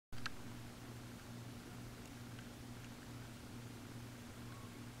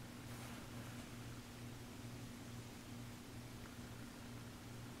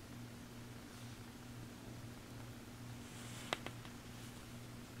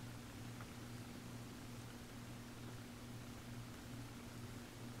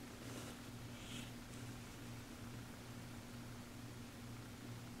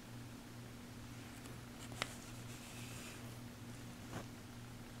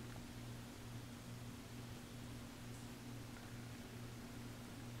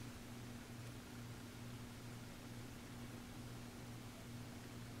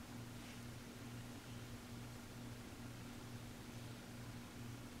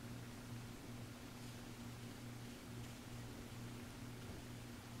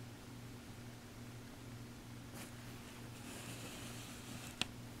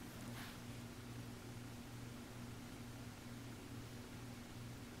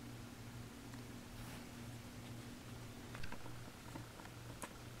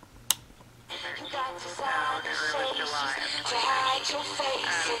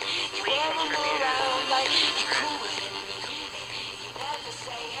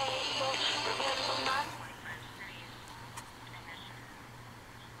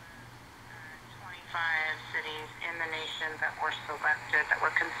cities in the nation that were selected, that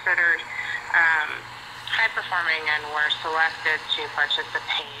were considered high performing and were selected to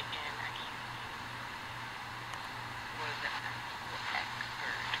participate in a was an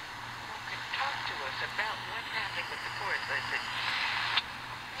expert who could talk to us about what's happening with the courts. I said,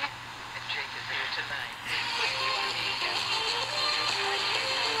 and Jake is here tonight.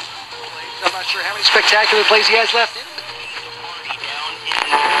 I'm not sure how many spectacular plays he has left in him.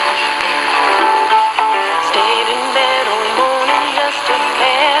 Stayed in bed all morning just to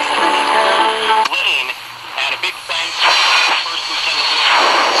pass the time. Lane, and a big thanks to First Lieutenant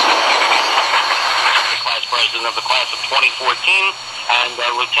the class president of the class of 2014, and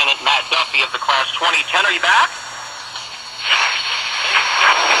Lieutenant Matt Duffy of the class 2010. Are you back?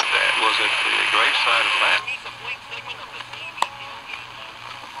 That was at the great side of that.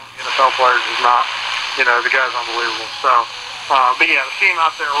 NFL players is not, the guy's unbelievable. So, but yeah, to see him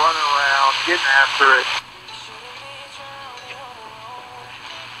out there running around, getting after it.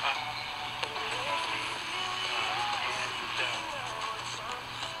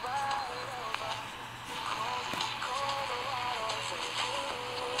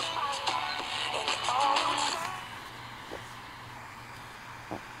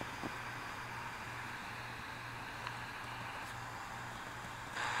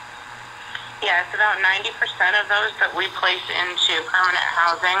 Yes, about 90% of those that we place into permanent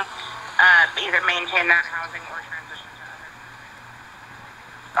housing either maintain that housing or transition to other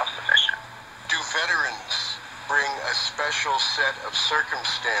self-sufficient. Do veterans bring a special set of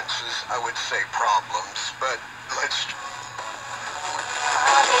circumstances, I would say problems, but let's...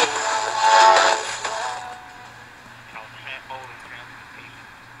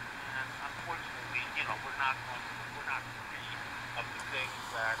 Unfortunately, we're not free of the things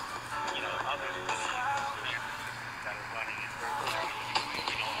that, other cities that are running in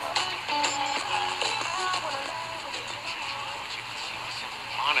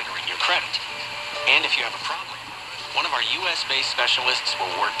monitoring your credit. And if you have a problem, one of our US-based specialists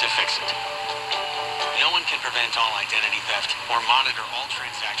will work to fix it. No one can prevent all identity theft or monitor all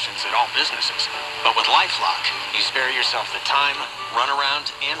transactions at all businesses. But with LifeLock, you spare yourself the time,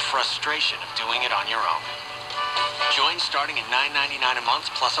 runaround, and frustration of doing it on your own. Join starting at $9.99 a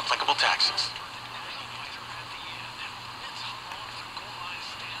month plus applicable taxes.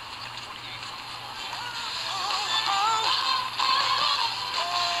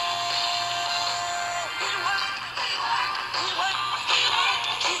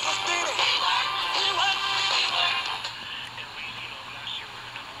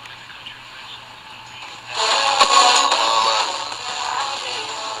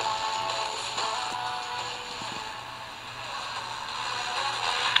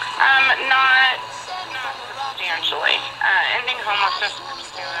 Not substantially. Ending homelessness,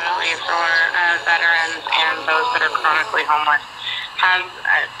 particularly for veterans and those that are chronically homeless,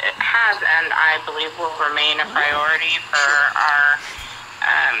 has and I believe will remain a priority for our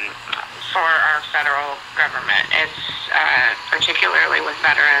federal government. It's particularly with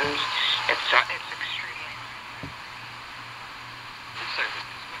veterans. It's extremely. services.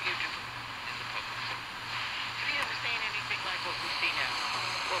 What you do in the public sector. Have you ever seen anything like what we see now?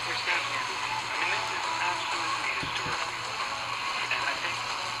 What we're seeing now? I mean, this is absolutely historical. And I think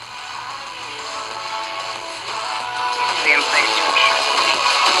be in place to ensure.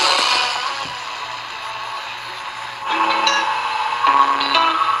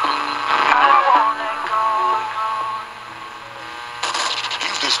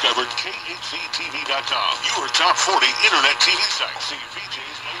 Discovered KHCTV.com, your top 40 internet TV site. See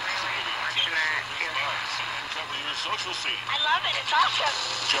VJ's most recent videos. And cover your social scene. I love it. It's awesome.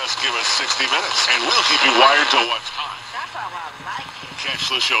 Just give us 60 minutes, and we'll keep you wired to what's hot. That's how I like it.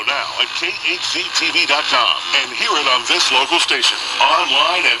 Catch the show now at KHCTV.com and hear it on this local station,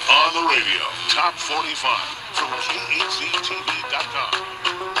 online and on the radio. Top 45 from KHCTV.com.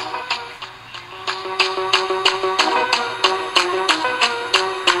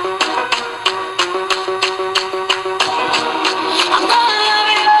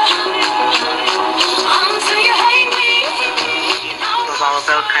 All of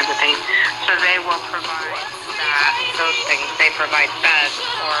those kinds of things. So they will provide those things. They provide beds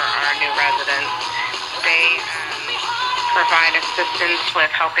for our new residents. They provide assistance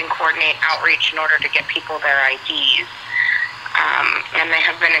with helping coordinate outreach in order to get people their IDs. And they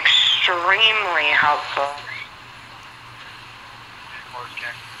have been extremely helpful.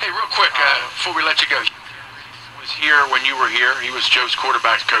 Hey, real quick, before we let you go, he was here when you were here. He was Joe's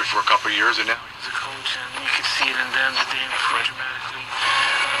quarterback coach for a couple of years, and now he's a coach, and you can see it in them that they improve dramatically.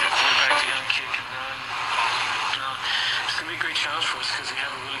 The quarterback, the young kid can run. It's going to be a great challenge for us because we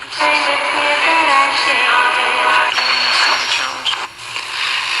have a really good system. It's going to be a challenge.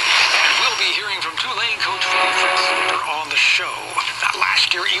 And we'll be hearing from Tulane coach Reflex Radio on the show.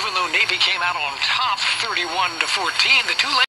 Last year, even though Navy came out on top 31-14, the Tulane